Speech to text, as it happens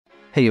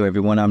Hey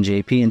everyone, I'm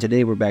JP and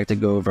today we're back to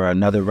go over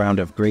another round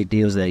of great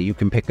deals that you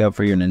can pick up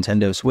for your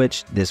Nintendo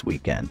Switch this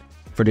weekend.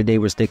 For today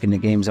we're sticking to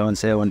games on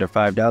sale under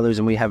 $5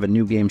 and we have a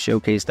new game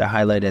showcase to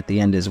highlight at the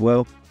end as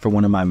well for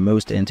one of my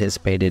most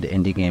anticipated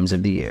indie games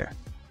of the year.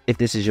 If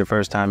this is your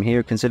first time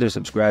here, consider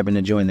subscribing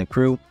to join the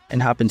crew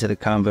and hop into the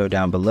convo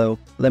down below.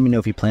 Let me know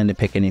if you plan to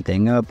pick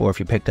anything up or if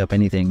you picked up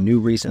anything new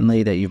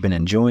recently that you've been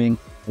enjoying,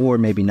 or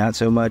maybe not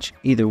so much.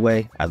 Either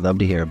way, I'd love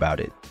to hear about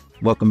it.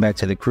 Welcome back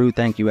to the crew.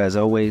 Thank you as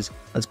always.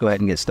 Let's go ahead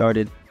and get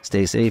started.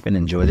 Stay safe and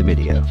enjoy the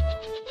video.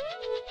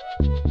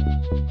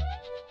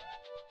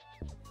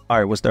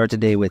 Alright, we'll start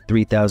today with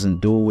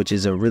 3000 Duel, which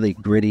is a really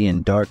gritty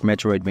and dark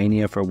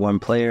Metroidvania for one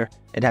player.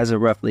 It has a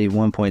roughly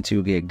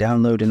 1.2 gig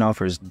download and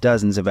offers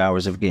dozens of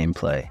hours of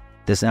gameplay.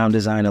 The sound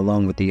design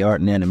along with the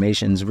art and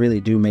animations really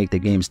do make the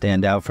game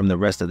stand out from the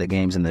rest of the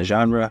games in the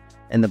genre,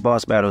 and the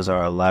boss battles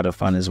are a lot of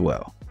fun as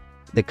well.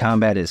 The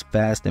combat is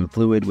fast and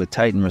fluid with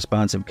tight and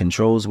responsive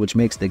controls, which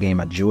makes the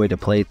game a joy to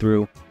play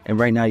through, and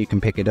right now you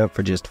can pick it up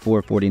for just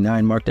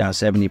 $4.49, marked down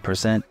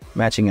 70%,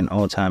 matching an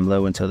all-time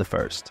low until the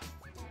 1st.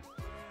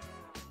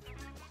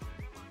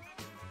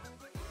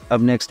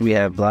 Up next we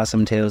have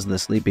Blossom Tales: The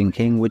Sleeping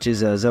King, which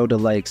is a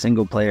Zelda-like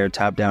single-player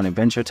top-down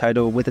adventure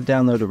title with a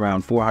download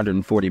around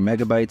 440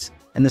 megabytes,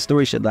 and the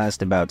story should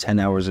last about 10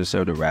 hours or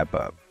so to wrap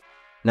up.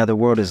 Now the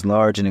world is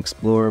large and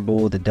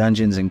explorable, the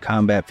dungeons and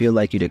combat feel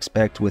like you'd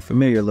expect with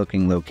familiar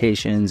looking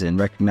locations and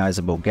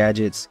recognizable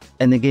gadgets,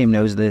 and the game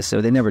knows this,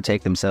 so they never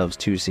take themselves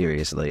too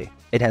seriously.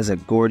 It has a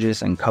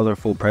gorgeous and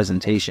colorful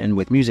presentation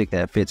with music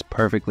that fits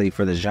perfectly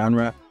for the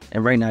genre,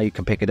 and right now you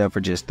can pick it up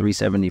for just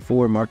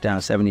 $3.74, marked down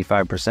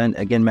 75%,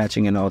 again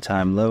matching an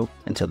all-time low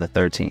until the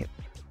 13th.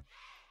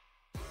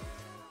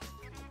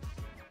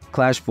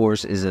 Clash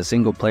Force is a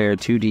single-player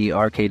 2D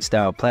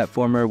arcade-style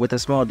platformer with a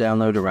small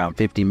download around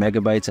 50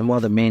 megabytes, and while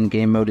the main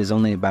game mode is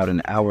only about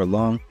an hour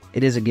long,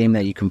 it is a game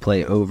that you can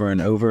play over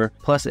and over,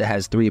 plus it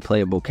has 3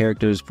 playable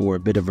characters for a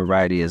bit of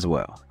variety as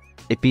well.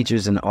 It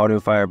features an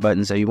auto-fire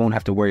button so you won't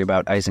have to worry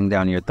about icing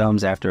down your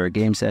thumbs after a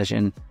game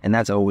session, and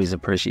that's always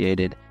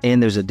appreciated.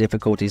 And there's a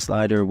difficulty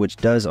slider which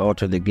does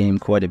alter the game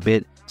quite a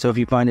bit, so if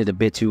you find it a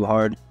bit too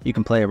hard, you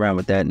can play around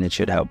with that and it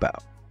should help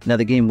out. Now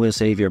the game will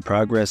save your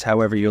progress,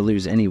 however you'll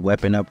lose any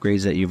weapon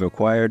upgrades that you've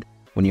acquired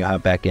when you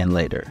hop back in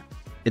later.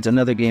 It's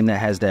another game that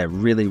has that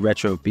really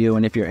retro feel,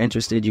 and if you're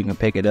interested you can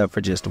pick it up for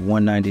just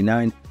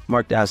 $1.99,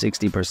 marked out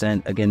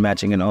 60%, again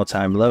matching an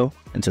all-time low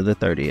until the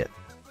 30th.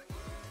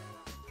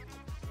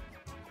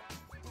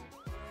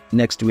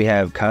 Next we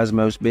have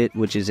Cosmos Bit,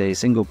 which is a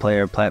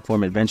single-player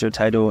platform adventure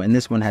title, and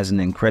this one has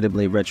an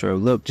incredibly retro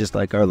look just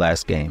like our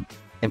last game.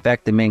 In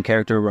fact, the main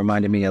character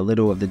reminded me a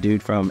little of the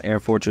dude from Air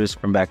Fortress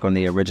from back on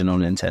the original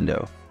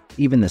Nintendo.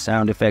 Even the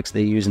sound effects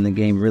they use in the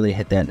game really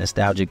hit that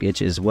nostalgic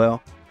itch as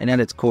well, and at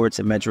its core it's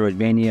a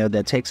Metroidvania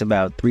that takes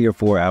about 3 or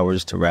 4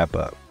 hours to wrap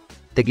up.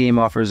 The game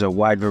offers a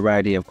wide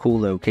variety of cool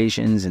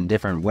locations and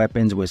different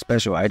weapons with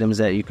special items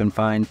that you can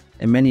find,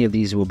 and many of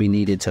these will be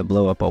needed to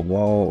blow up a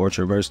wall or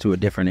traverse to a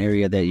different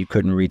area that you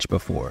couldn't reach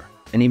before.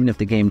 And even if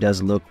the game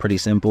does look pretty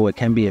simple, it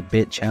can be a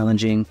bit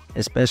challenging,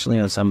 especially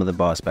on some of the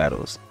boss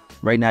battles.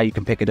 Right now you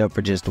can pick it up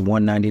for just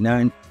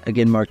 $1.99,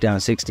 again marked down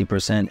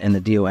 60%, and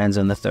the deal ends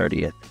on the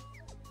 30th.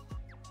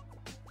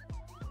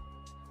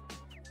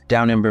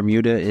 Down in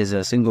Bermuda is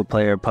a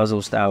single-player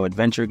puzzle-style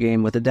adventure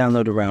game with a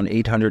download around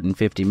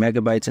 850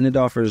 megabytes, and it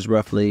offers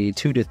roughly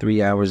 2 to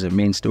 3 hours of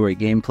main story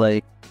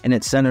gameplay, and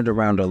it's centered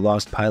around a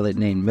lost pilot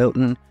named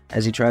Milton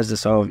as he tries to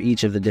solve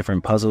each of the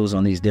different puzzles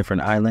on these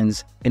different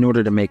islands in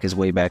order to make his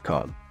way back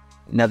home.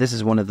 Now this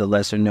is one of the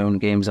lesser known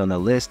games on the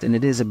list, and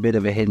it is a bit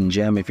of a hidden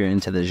gem if you're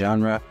into the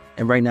genre,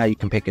 and right now you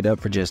can pick it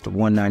up for just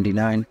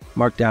 $1.99,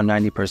 marked down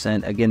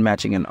 90%, again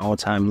matching an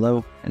all-time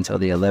low until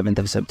the 11th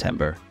of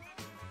September.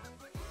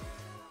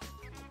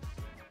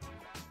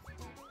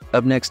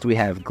 Up next we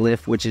have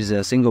Glyph, which is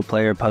a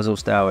single-player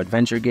puzzle-style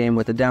adventure game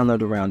with a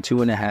download around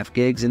 2.5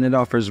 gigs, and it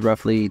offers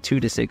roughly 2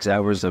 to 6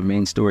 hours of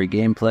main story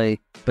gameplay,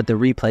 but the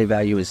replay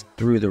value is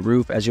through the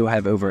roof as you'll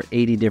have over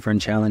 80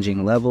 different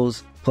challenging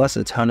levels, plus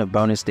a ton of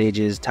bonus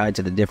stages tied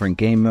to the different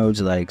game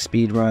modes like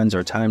speedruns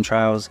or time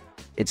trials.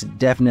 It's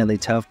definitely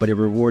tough, but it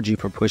rewards you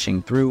for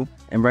pushing through,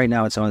 and right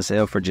now it's on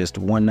sale for just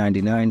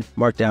 $1.99,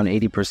 marked down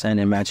 80%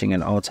 and matching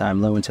an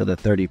all-time low until the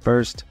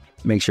 31st.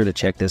 Make sure to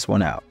check this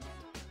one out.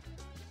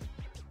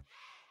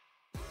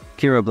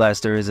 Kero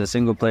Blaster is a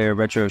single-player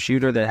retro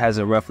shooter that has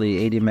a roughly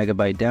 80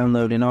 megabyte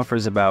download and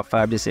offers about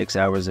 5 to 6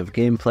 hours of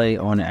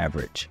gameplay on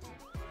average.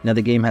 Now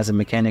the game has a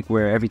mechanic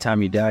where every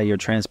time you die you're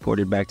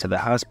transported back to the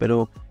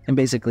hospital, and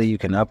basically you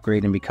can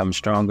upgrade and become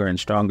stronger and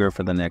stronger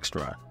for the next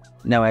run.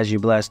 Now as you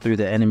blast through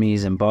the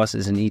enemies and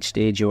bosses in each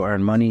stage you'll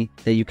earn money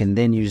that you can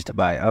then use to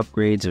buy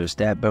upgrades or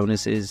stat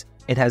bonuses.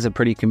 It has a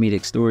pretty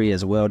comedic story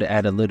as well to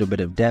add a little bit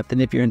of depth,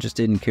 and if you're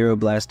interested in Kero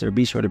Blaster,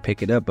 be sure to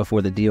pick it up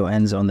before the deal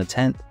ends on the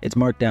 10th. It's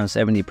marked down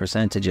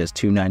 70% to just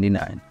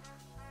 $2.99.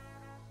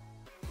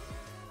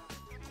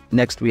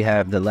 Next we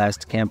have the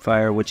Last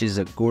Campfire, which is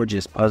a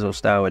gorgeous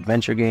puzzle-style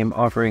adventure game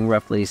offering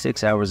roughly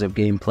 6 hours of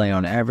gameplay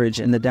on average,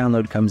 and the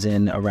download comes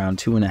in around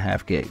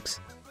 2.5 gigs.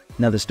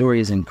 Now the story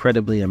is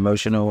incredibly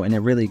emotional and it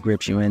really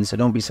grips you in, so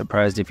don't be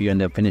surprised if you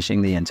end up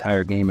finishing the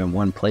entire game in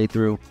one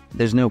playthrough.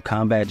 There's no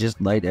combat,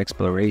 just light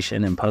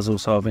exploration and puzzle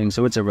solving,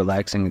 so it's a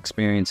relaxing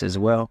experience as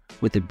well,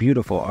 with a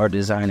beautiful art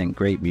design and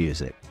great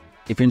music.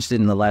 If you're interested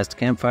in The Last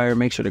Campfire,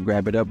 make sure to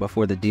grab it up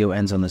before the deal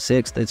ends on the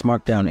 6th. It's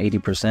marked down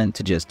 80%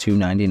 to just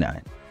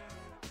 $2.99.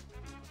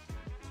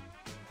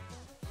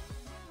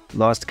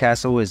 Lost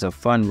Castle is a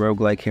fun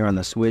roguelike here on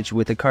the Switch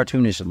with a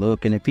cartoonish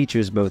look, and it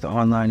features both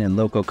online and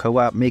local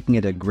co-op, making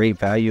it a great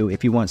value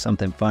if you want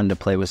something fun to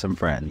play with some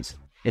friends.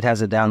 It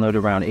has a download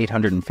around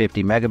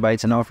 850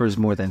 megabytes and offers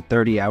more than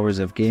 30 hours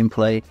of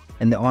gameplay,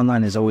 and the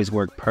online has always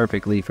worked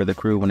perfectly for the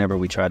crew whenever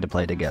we tried to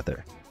play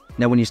together.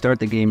 Now when you start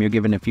the game, you're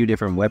given a few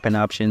different weapon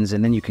options,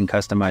 and then you can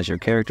customize your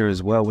character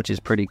as well, which is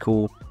pretty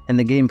cool, and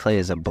the gameplay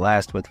is a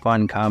blast with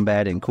fun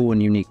combat and cool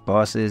and unique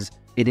bosses.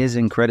 It is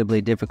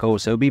incredibly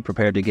difficult, so be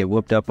prepared to get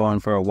whooped up on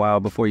for a while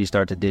before you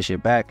start to dish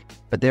it back,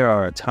 but there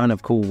are a ton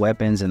of cool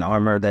weapons and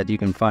armor that you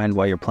can find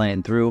while you're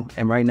playing through,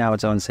 and right now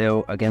it's on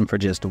sale again for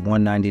just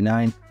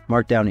 $1.99,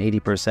 marked down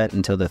 80%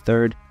 until the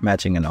 3rd,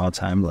 matching an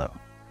all-time low.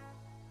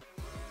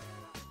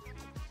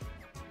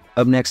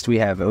 Up next we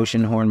have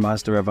Oceanhorn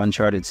Monster of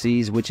Uncharted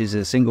Seas, which is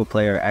a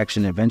single-player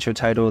action-adventure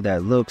title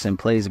that looks and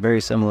plays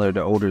very similar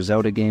to older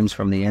Zelda games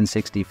from the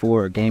N64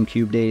 or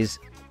GameCube days.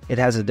 It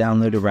has a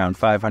download around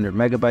 500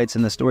 megabytes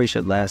and the story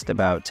should last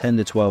about 10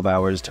 to 12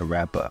 hours to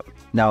wrap up.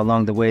 Now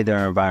along the way there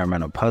are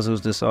environmental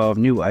puzzles to solve,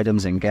 new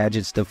items and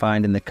gadgets to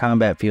find, and the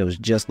combat feels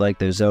just like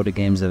those Zelda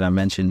games that I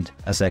mentioned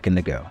a second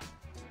ago.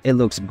 It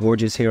looks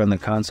gorgeous here on the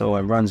console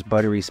and runs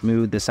buttery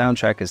smooth. The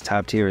soundtrack is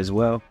top tier as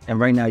well, and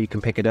right now you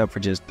can pick it up for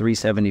just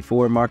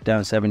 $374, marked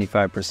down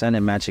 75%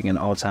 and matching an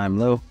all-time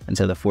low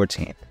until the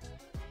 14th.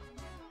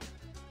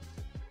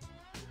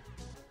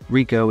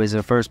 RICO is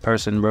a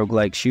first-person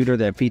roguelike shooter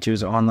that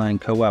features online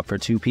co-op for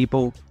 2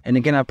 people, and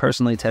again I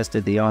personally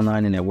tested the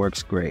online and it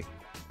works great.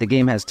 The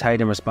game has tight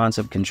and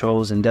responsive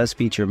controls and does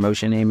feature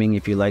motion aiming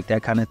if you like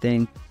that kind of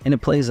thing, and it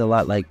plays a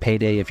lot like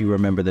Payday if you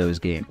remember those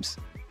games.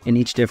 In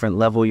each different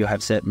level you'll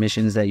have set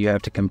missions that you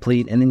have to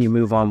complete, and then you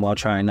move on while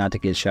trying not to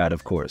get shot,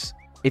 of course.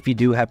 If you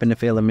do happen to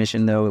fail a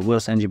mission though, it will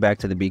send you back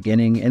to the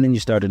beginning and then you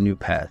start a new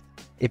path.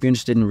 If you're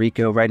interested in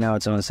RICO, right now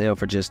it's on sale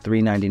for just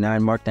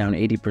 $3.99, marked down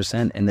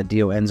 80%, and the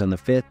deal ends on the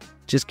 5th.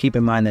 Just keep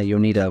in mind that you'll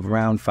need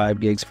around 5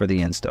 gigs for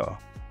the install.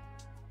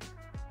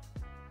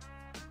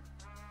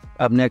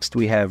 Up next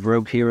we have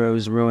Rogue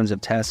Heroes Ruins of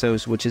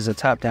Tasos, which is a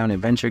top-down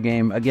adventure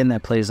game, again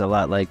that plays a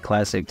lot like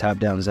classic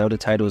top-down Zelda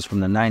titles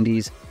from the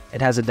 90s.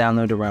 It has a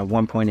download around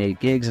 1.8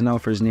 gigs and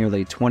offers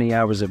nearly 20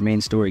 hours of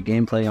main story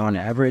gameplay on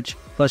average,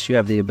 plus you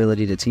have the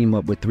ability to team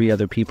up with 3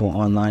 other people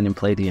online and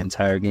play the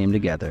entire game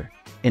together.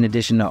 In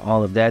addition to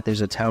all of that, there's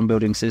a town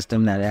building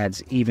system that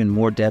adds even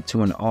more depth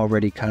to an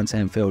already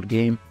content-filled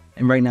game,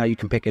 and right now you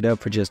can pick it up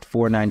for just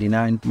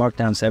 $4.99, marked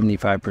down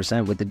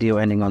 75% with the deal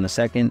ending on the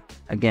 2nd,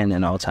 again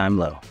an all-time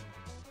low.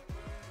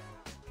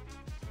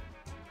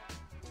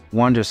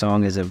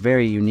 Wandersong is a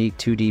very unique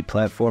 2D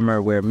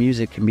platformer where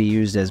music can be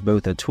used as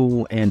both a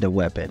tool and a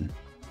weapon.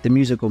 The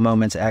musical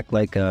moments act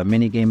like a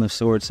minigame of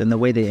sorts, and the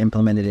way they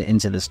implemented it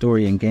into the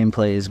story and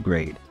gameplay is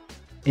great.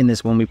 In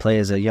this one we play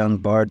as a young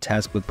bard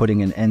tasked with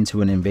putting an end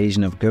to an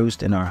invasion of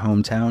ghosts in our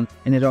hometown,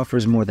 and it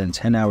offers more than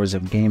 10 hours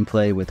of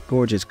gameplay with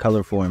gorgeous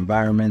colorful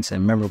environments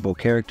and memorable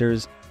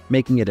characters,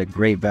 making it a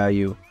great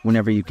value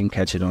whenever you can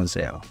catch it on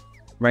sale.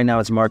 Right now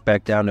it's marked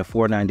back down to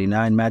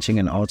 $4.99, matching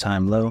an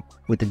all-time low,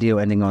 with the deal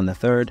ending on the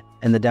 3rd,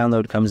 and the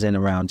download comes in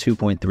around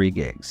 2.3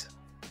 gigs.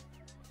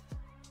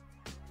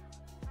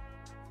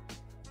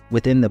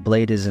 Within the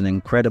Blade is an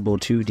incredible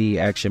 2D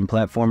action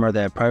platformer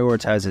that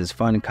prioritizes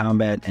fun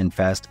combat and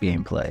fast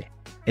gameplay.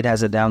 It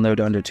has a download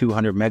under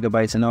 200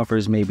 megabytes and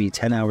offers maybe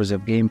 10 hours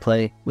of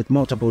gameplay with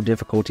multiple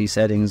difficulty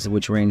settings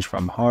which range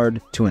from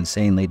hard to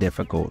insanely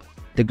difficult.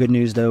 The good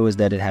news though is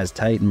that it has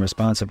tight and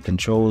responsive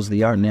controls,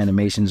 the art and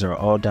animations are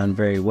all done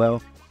very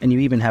well, and you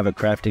even have a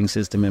crafting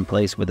system in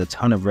place with a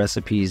ton of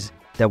recipes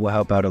that will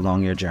help out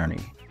along your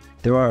journey.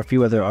 There are a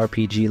few other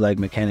RPG-like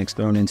mechanics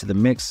thrown into the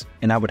mix,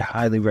 and I would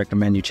highly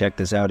recommend you check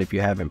this out if you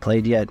haven't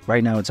played yet.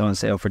 Right now it's on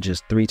sale for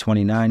just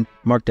 $3.29,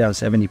 marked down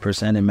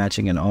 70% and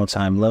matching an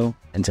all-time low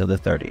until the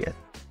 30th.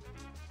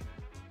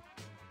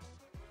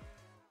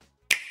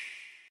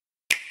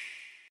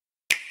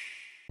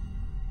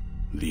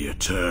 The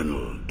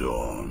eternal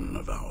dawn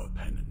of our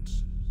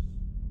penance.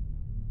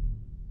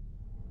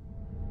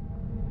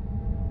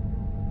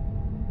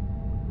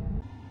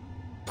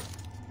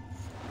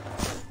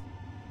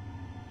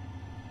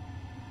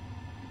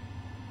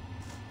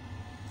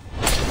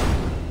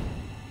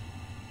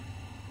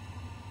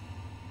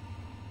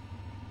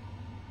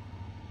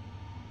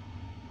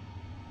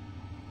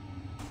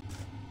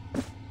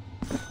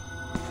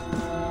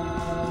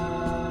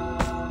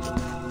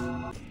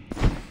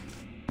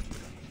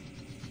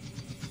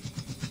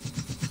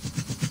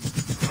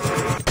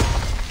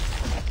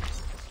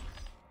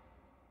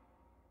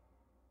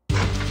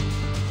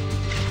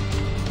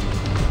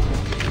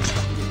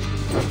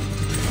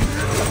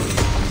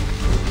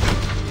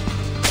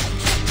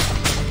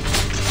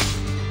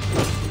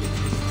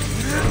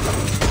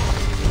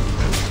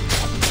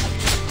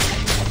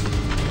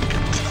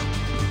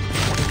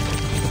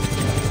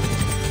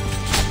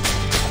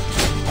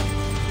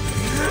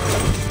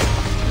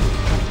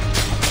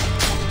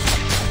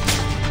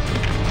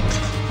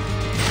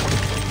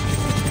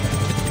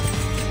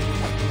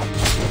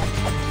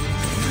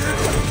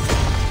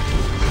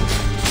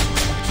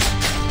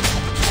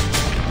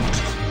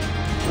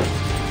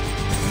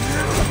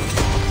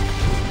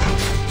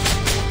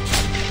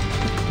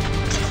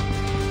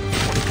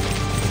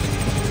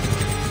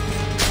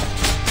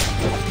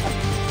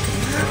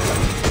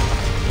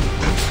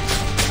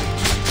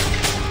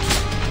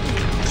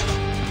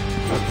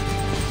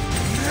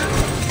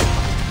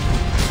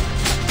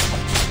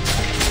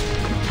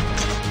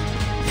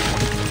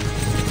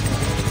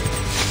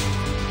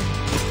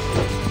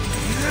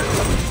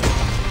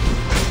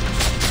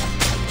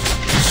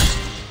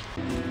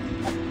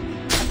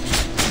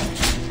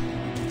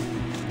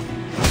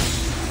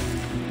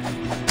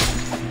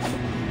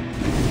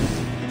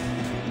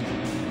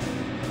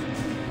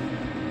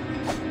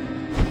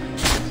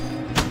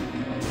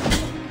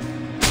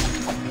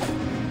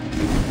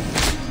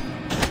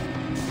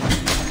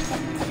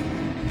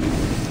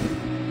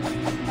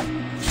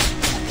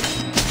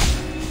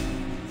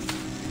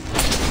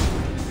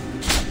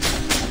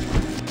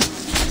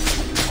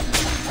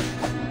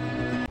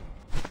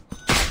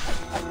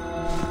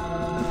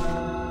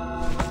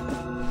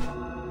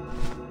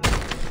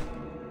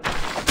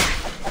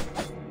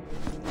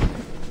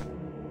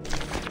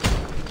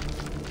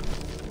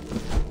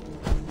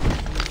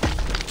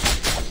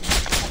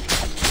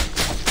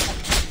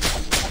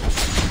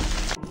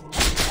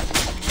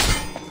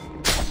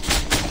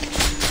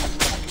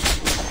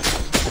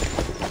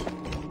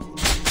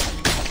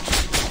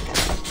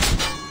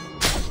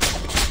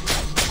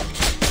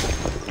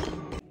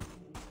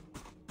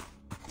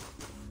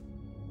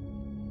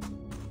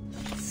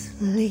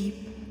 Sleep,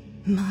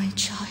 my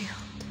child,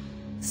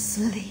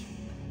 sleep.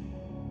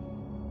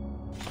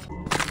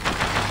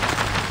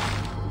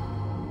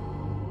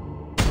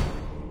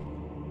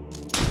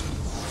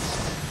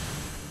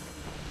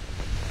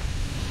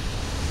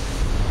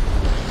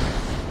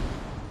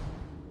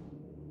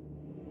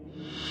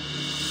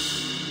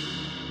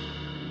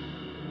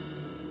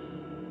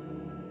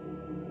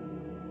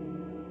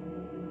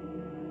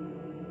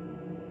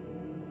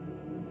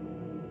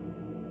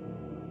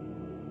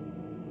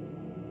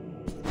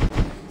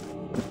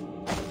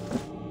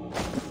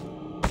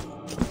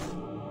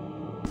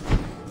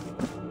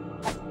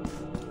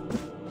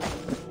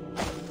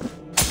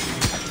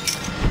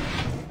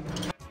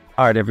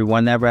 Alright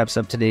everyone, that wraps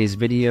up today's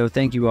video.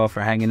 Thank you all for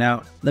hanging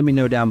out. Let me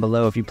know down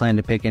below if you plan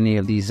to pick any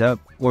of these up,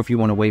 or if you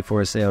want to wait for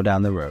a sale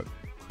down the road.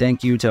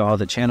 Thank you to all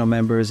the channel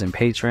members and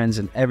patrons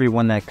and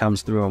everyone that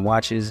comes through and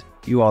watches.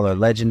 You all are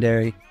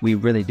legendary. We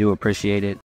really do appreciate it.